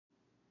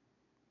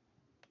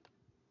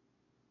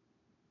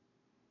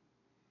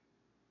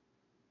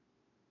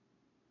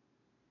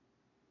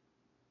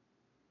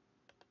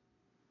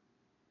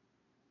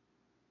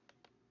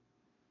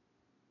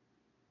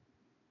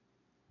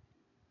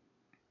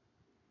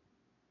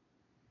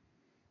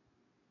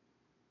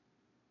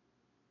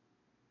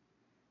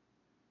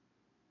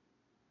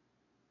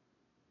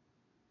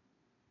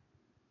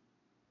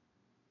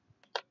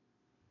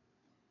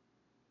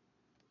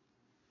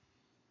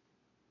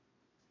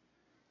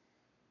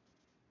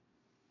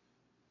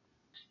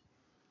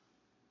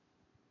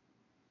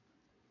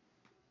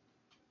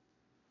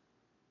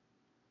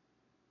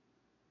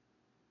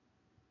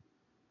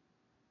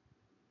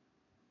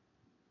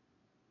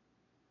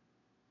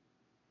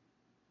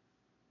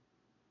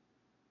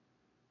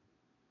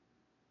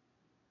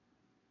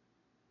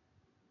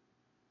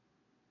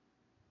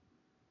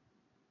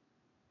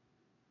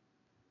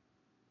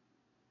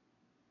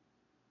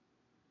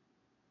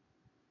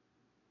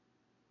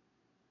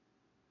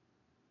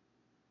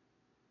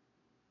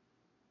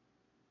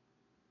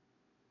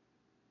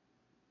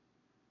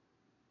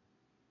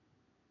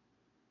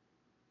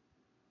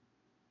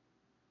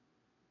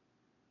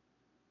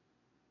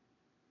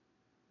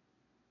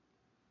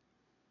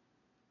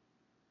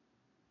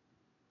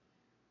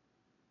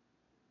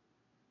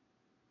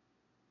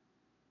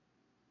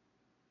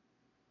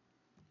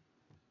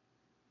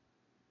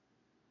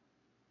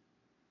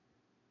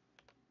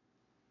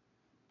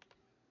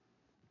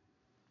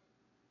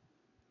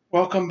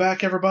Welcome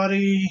back,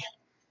 everybody.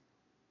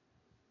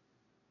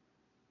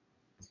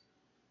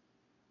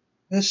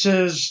 This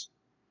is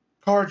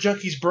Car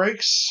Junkies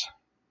Breaks.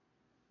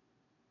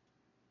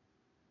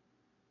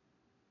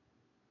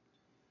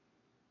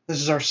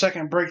 This is our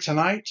second break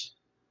tonight.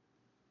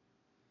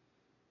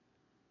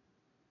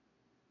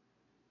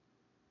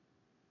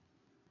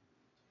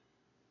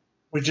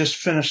 We just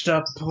finished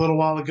up a little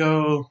while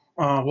ago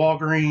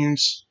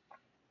Walgreens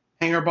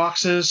hanger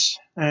boxes,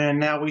 and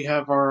now we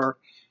have our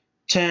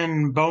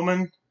 10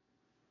 Bowman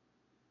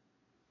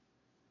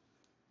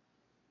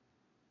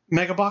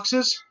mega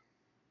boxes.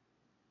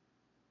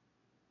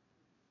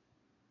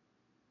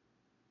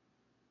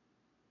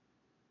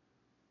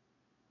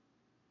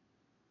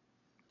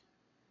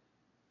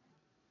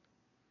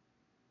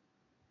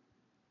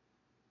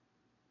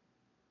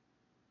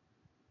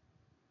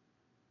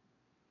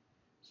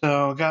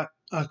 So got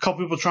a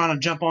couple people trying to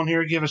jump on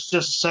here. Give us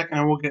just a second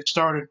and we'll get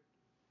started.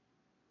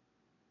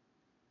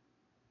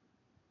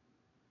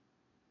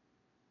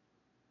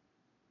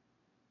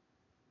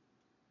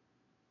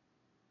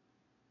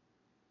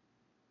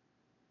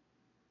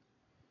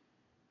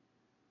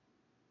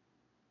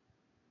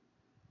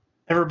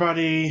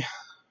 Everybody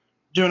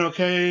doing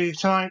okay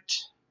tonight?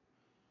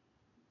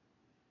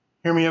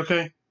 Hear me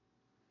okay?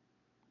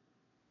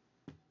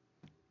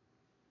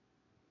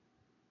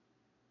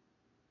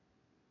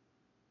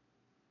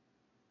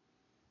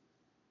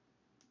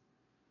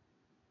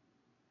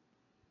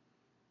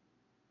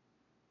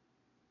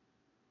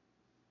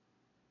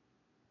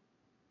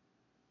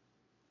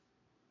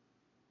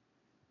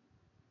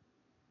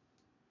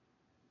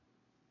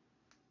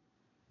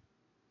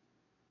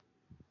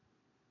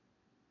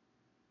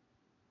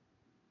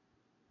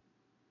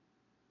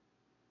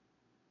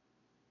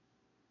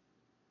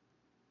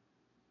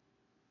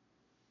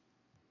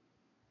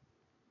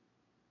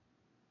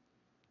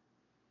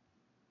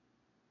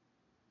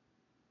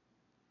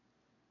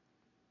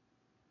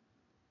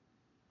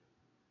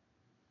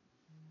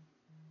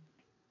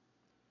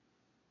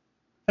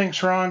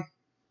 Thanks, Ron.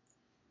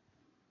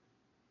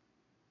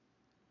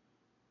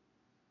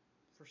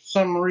 For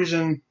some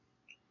reason,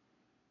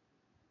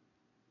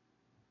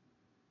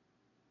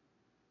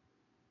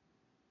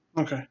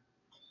 okay. I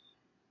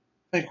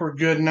think we're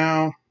good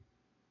now.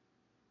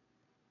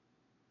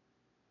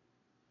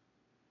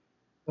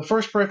 The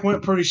first break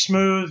went pretty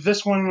smooth.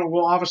 This one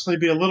will obviously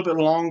be a little bit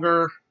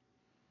longer,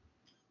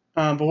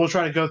 but we'll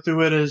try to go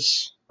through it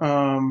as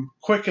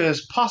quick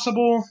as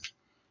possible.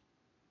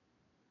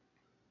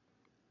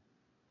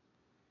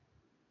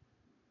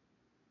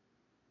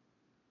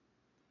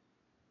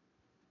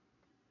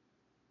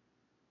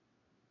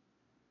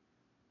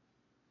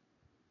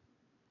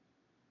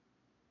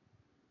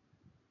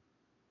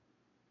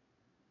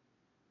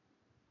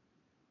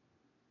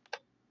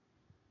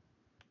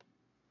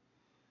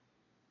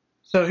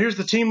 So here's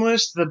the team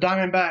list. The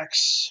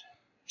Diamondbacks,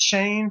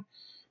 Shane.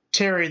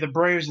 Terry, the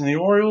Braves and the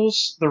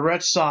Orioles. The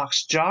Red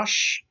Sox,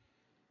 Josh.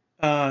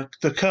 The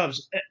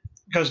Cubs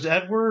goes to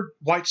Edward.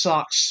 White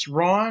Sox,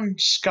 Ron.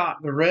 Scott,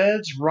 the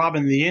Reds.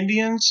 Robin, the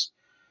Indians.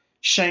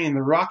 Shane,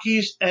 the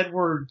Rockies.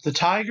 Edward, the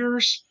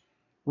Tigers.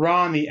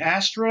 Ron, the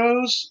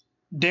Astros.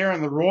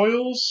 Darren, the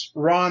Royals.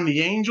 Ron,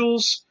 the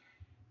Angels.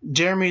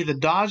 Jeremy, the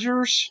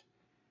Dodgers.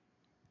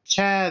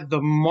 Chad, the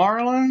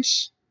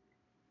Marlins.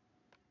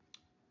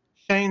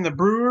 Shane, the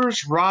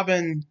Brewers.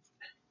 Robin,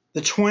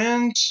 the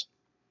Twins.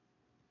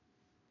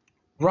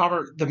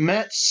 Robert, the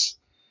Mets.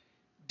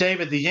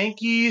 David, the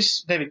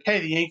Yankees. David K,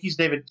 the Yankees.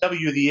 David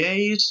W, the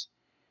A's.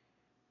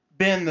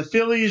 Ben, the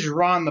Phillies.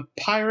 Ron, the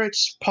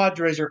Pirates.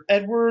 Padres are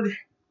Edward.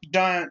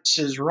 Giants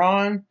is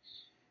Ron.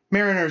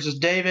 Mariners is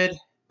David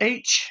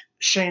H.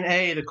 Shane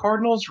A, the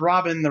Cardinals.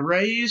 Robin, the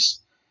Rays.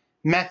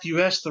 Matthew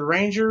S, the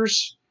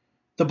Rangers.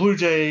 The Blue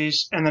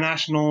Jays and the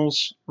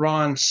Nationals,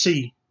 Ron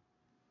C.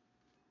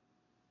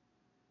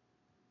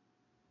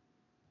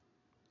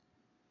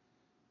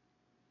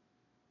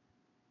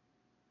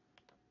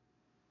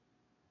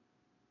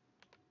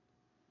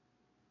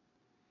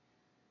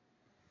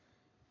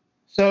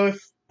 So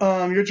if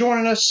you're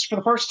joining us for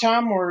the first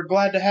time, we're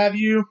glad to have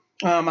you.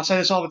 I say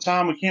this all the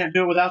time. We can't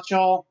do it without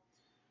y'all.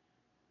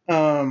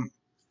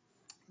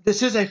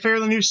 This is a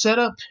fairly new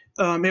setup.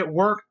 It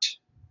worked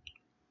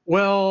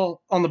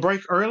well on the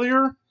break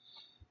earlier.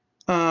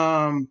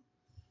 So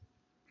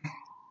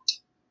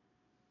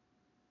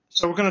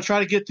we're going to try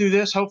to get through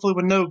this, hopefully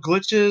with no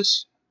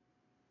glitches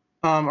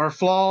or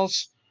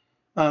flaws.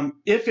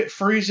 If it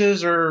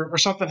freezes or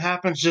something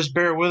happens, just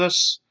bear with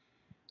us.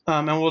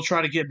 And we'll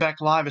try to get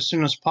back live as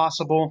soon as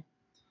possible.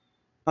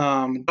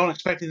 Don't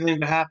expect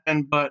anything to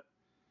happen, but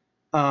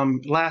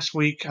last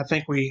week I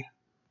think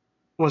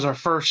was our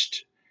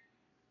first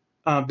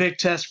big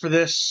test for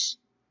this,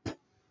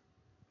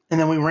 and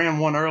then we ran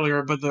one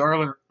earlier, but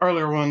the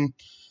earlier one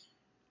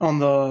on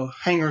the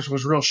hangers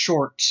was real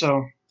short,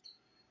 so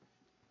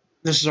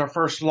this is our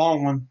first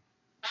long one.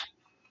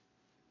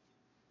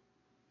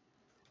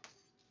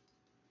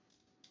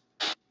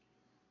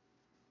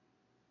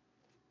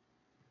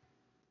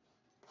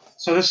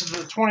 So this is the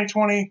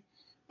 2020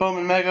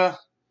 Bowman Mega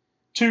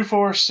 2,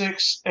 4,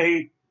 6,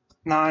 8,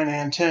 9,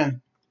 and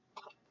 10.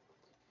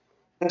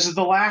 This is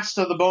the last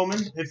of the Bowman.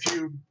 If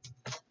you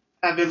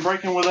have been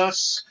breaking with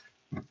us,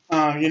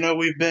 you know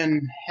we've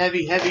been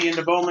heavy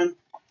into Bowman.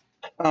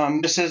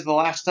 This is the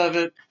last of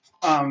it.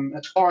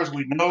 As far as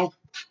we know,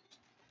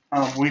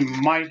 we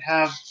might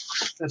have,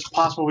 it's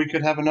possible we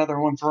could have another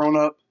one thrown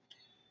up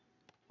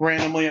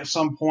randomly at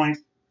some point,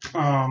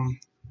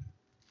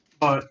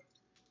 but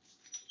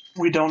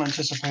we don't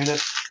anticipate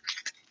it.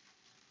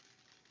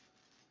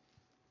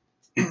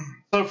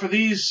 So for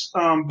these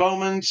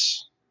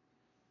Bowmans,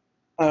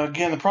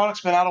 again, the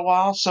product's been out a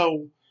while,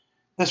 so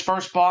this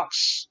first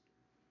box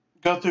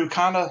go through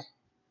kind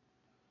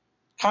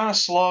of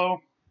slow,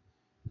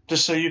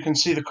 just so you can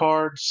see the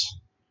cards.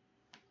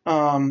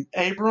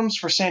 Abrams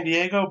for San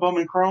Diego,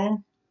 Bowman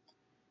Chrome,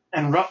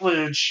 and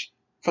Rutledge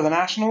for the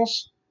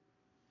Nationals.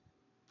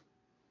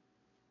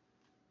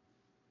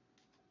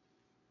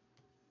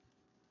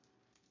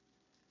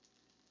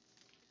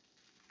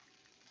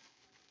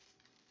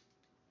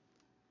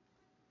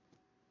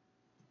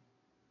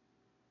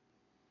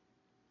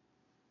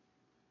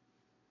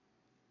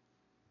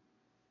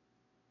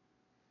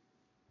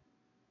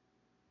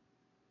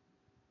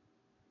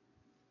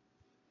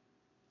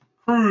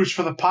 Cruz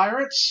for the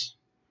Pirates,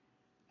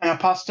 and a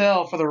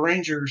pastel for the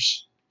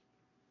Rangers.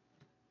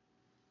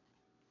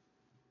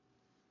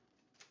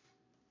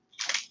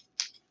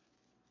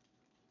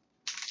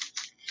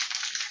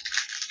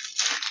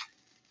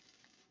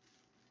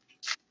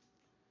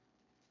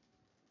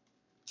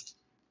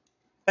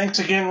 Thanks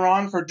again,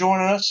 Ron, for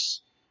joining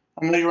us.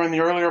 I know you were in the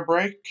earlier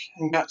break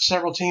and got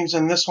several teams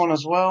in this one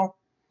as well.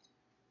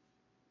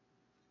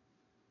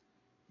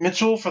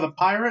 Mitchell for the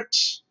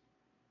Pirates,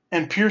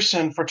 and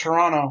Pearson for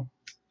Toronto.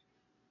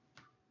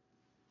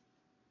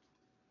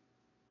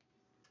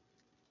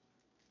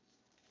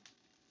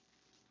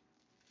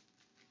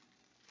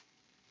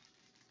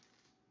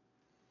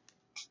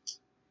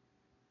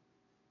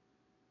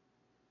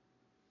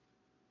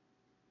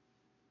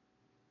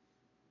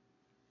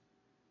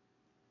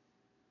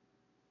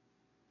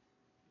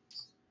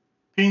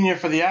 Pena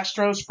for the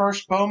Astros,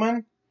 first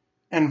Bowman,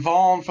 and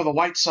Vaughn for the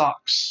White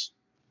Sox.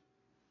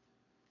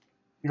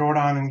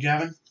 Jordan and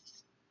Gavin.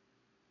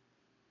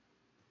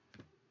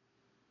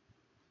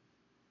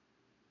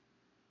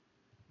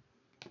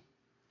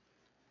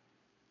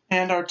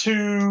 And our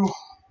two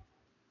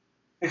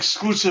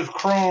exclusive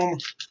Chrome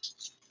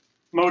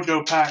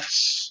Mojo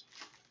packs.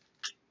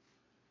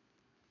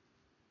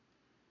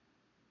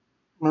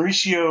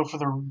 Mauricio for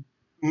the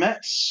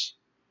Mets,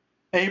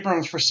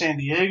 Abrams for San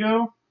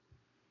Diego,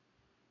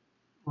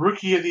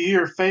 Rookie of the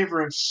Year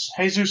favorites,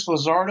 Jesus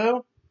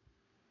Luzardo,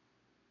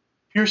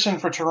 Pearson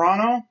for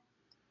Toronto,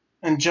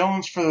 and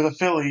Jones for the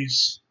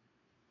Phillies.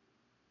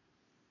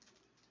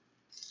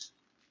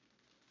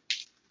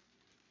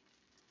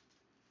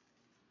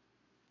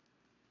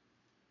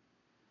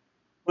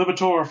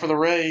 Liberatore for the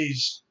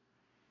Rays,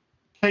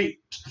 Tate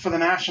for the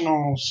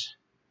Nationals,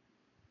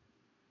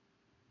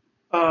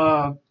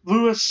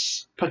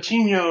 Luis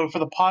Patino for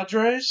the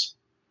Padres,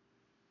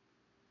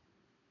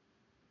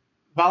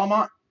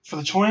 Valamont for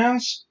the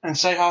Twins, and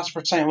Sejas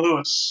for St.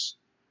 Louis.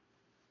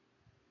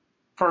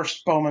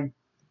 First Bowman.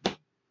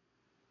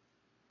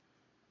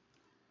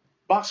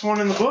 Box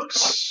 1 in the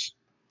books.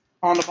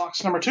 On to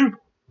box number 2.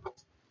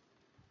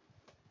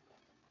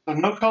 So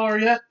no color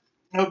yet,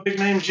 no big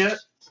names yet.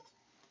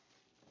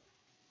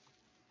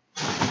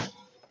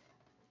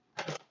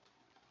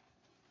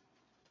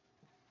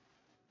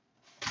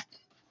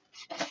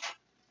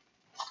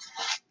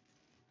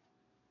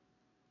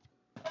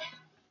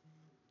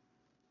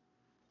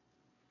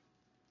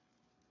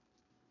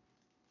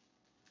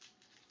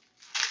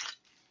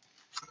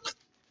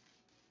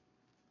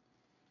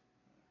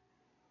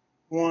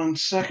 One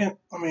second,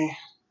 let me.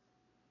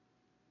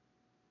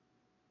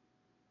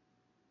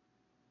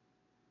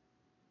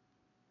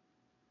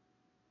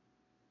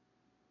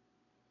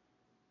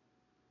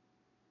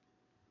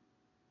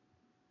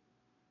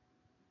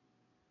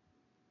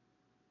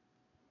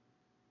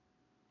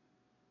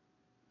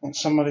 And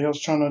somebody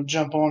else trying to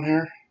jump on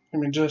here. Give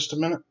me just a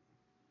minute.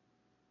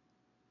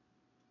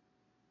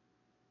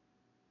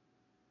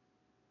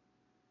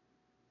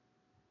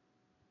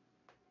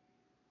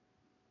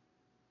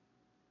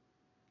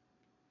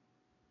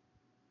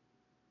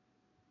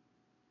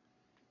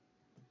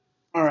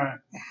 All right.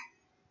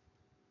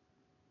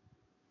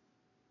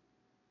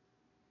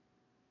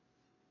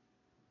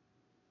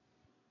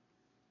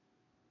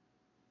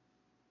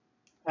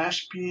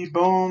 Ashby,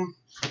 Bowman,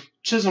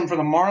 Chisholm for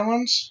the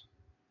Marlins,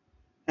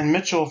 and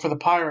Mitchell for the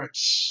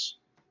Pirates.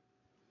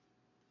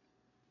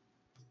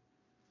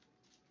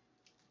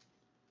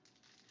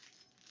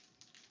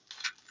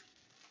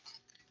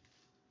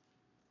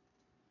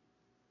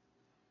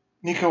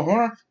 Nico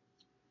Horner,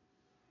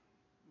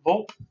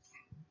 Volpe,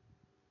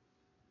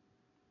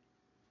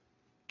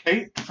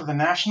 Kate for the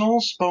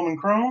Nationals, Bowman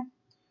Chrome,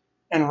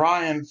 and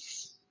Ryan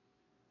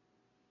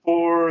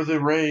for the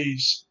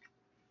Rays.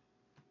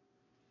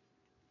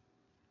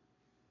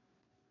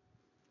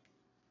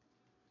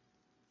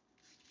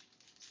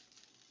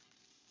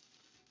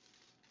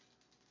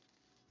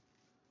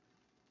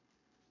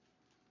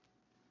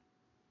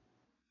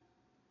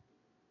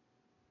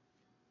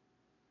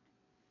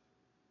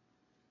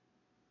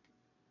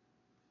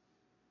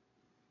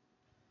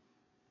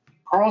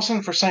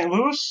 Carlson for St.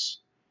 Louis,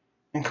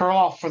 and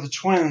Kurloff for the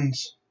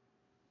Twins.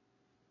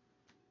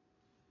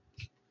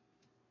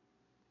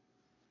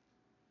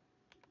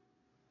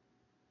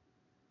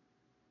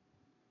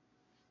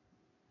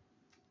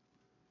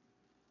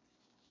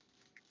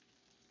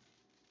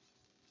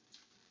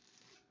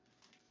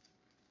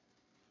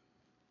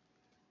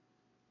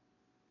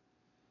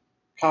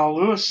 Kyle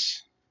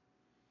Lewis.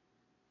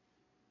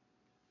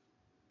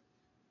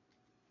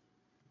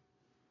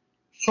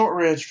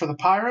 Shortridge for the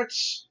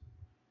Pirates,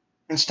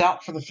 and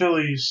Stout for the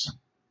Phillies.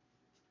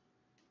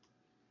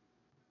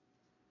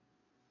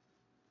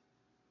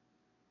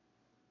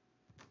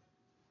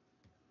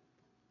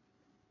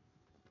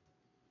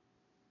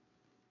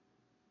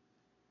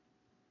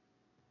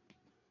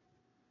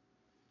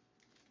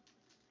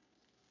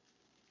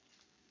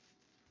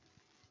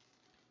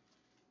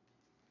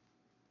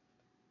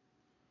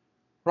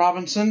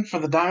 Robinson for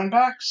the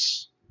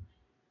Diamondbacks.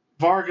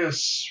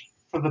 Vargas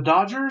for the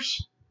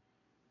Dodgers.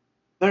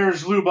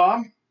 There's Lou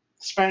Bob,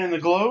 spanning the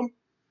globe.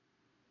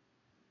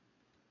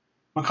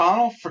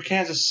 McConnell for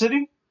Kansas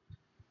City.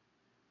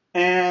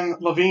 And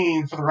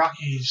Levine for the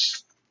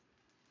Rockies.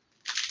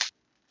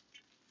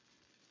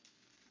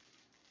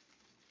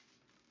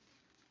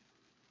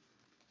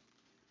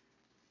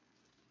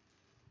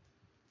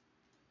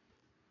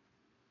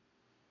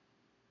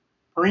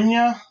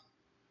 Perina,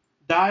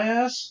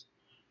 Diaz.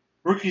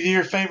 Rookie of the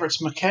Year favorites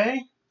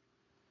McKay,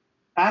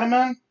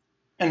 Adaman,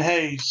 and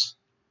Hayes.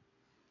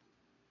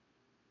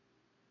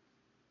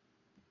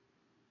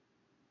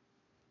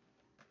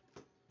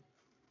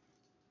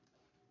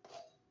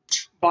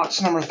 Box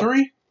number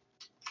 3.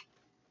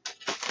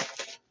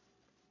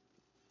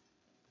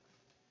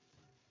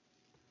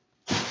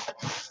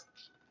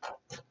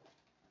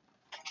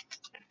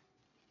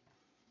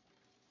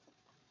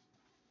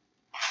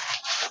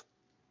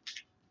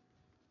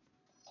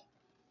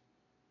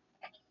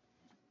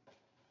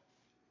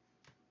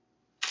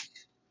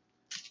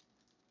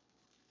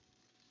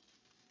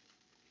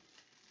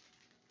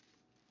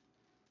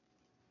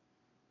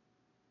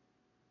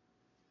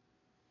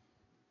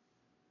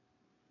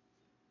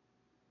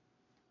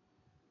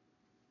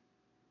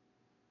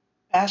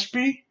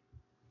 Ashby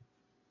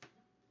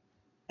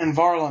and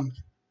Varland.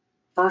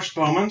 First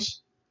Bowmans.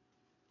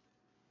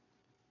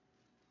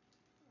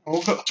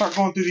 We'll start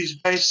going through these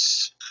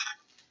base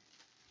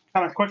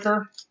kind of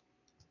quicker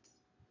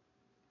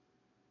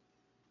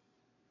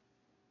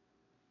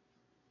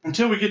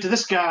until we get to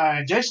this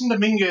guy, Jason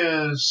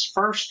Dominguez,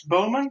 first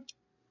Bowman.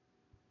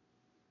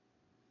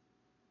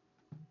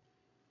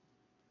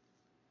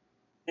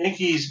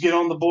 Yankees get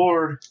on the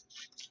board.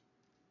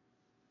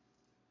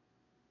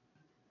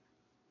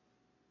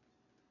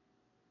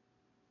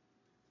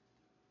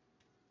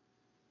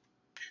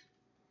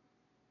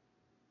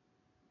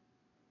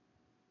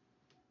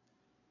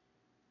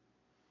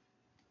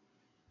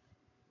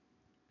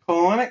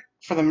 Kalinick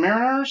for the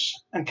Mariners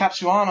and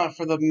Capsuana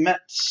for the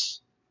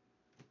Mets.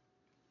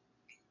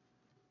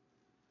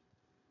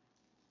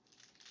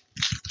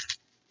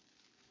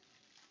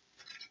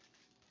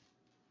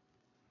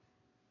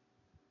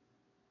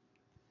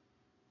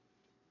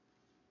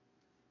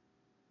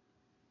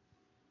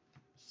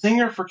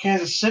 Singer for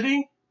Kansas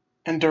City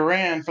and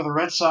Duran for the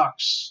Red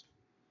Sox.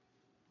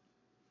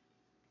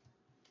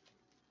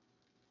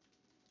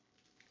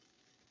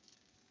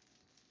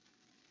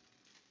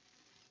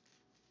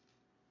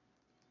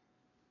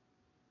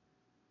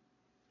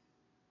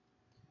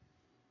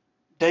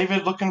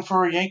 David looking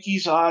for a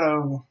Yankees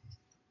auto.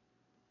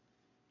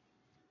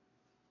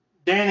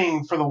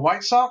 Danning for the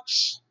White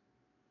Sox.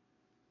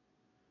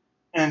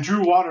 And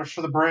Drew Waters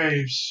for the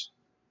Braves.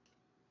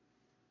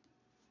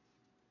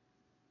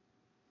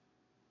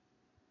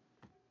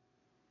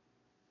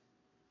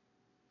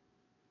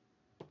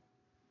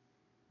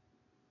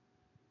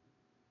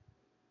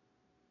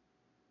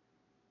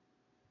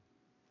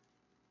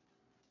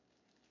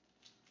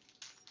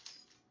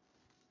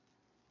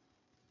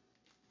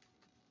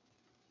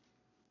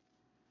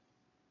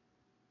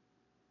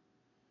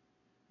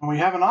 And we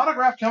have an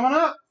autograph coming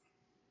up.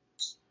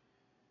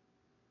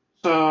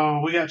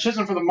 So we got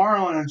Chisholm for the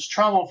Marlins,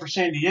 Trammell for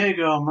San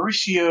Diego,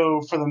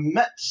 Mauricio for the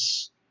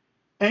Mets,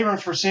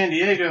 Abrams for San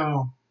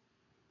Diego.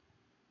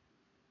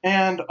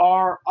 And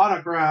our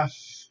autograph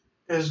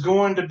is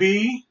going to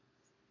be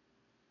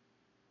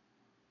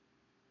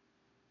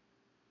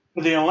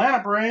for the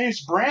Atlanta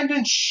Braves,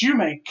 Brandon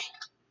Shoemake.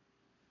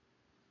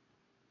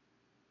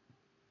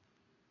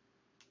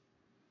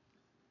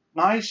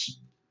 Nice,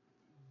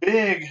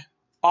 big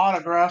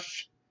autograph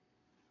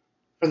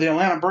for the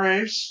Atlanta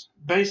Braves,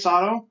 base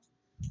auto.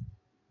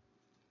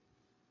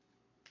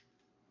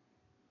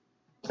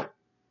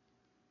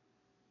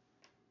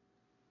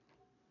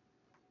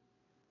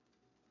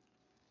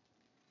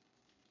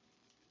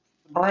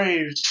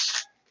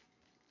 Braves.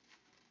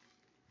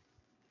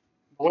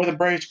 The way the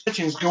Braves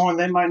pitching is going,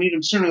 they might need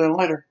him sooner than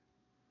later.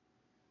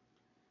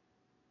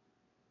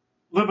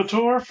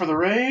 Libator for the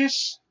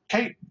Rays.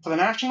 Kate for the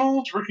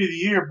Nationals. Rookie of the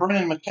Year,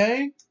 Brennan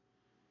McKay.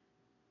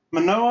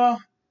 Manoah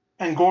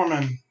and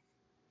Gorman.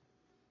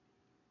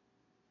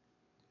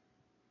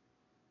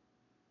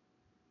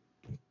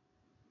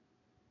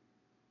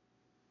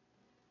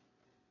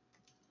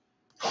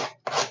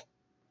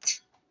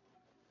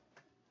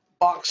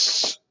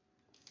 Box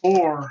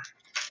 4.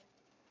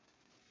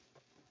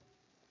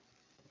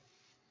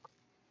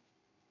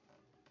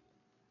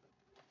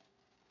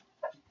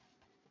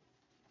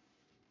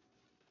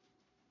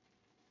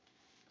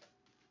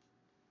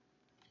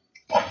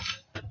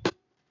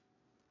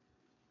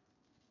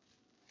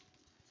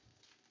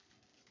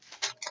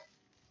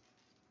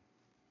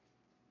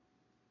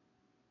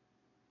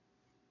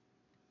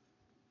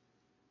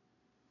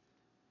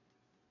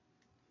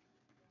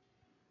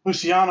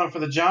 Luciano for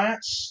the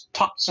Giants.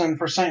 Thompson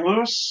for St.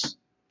 Louis.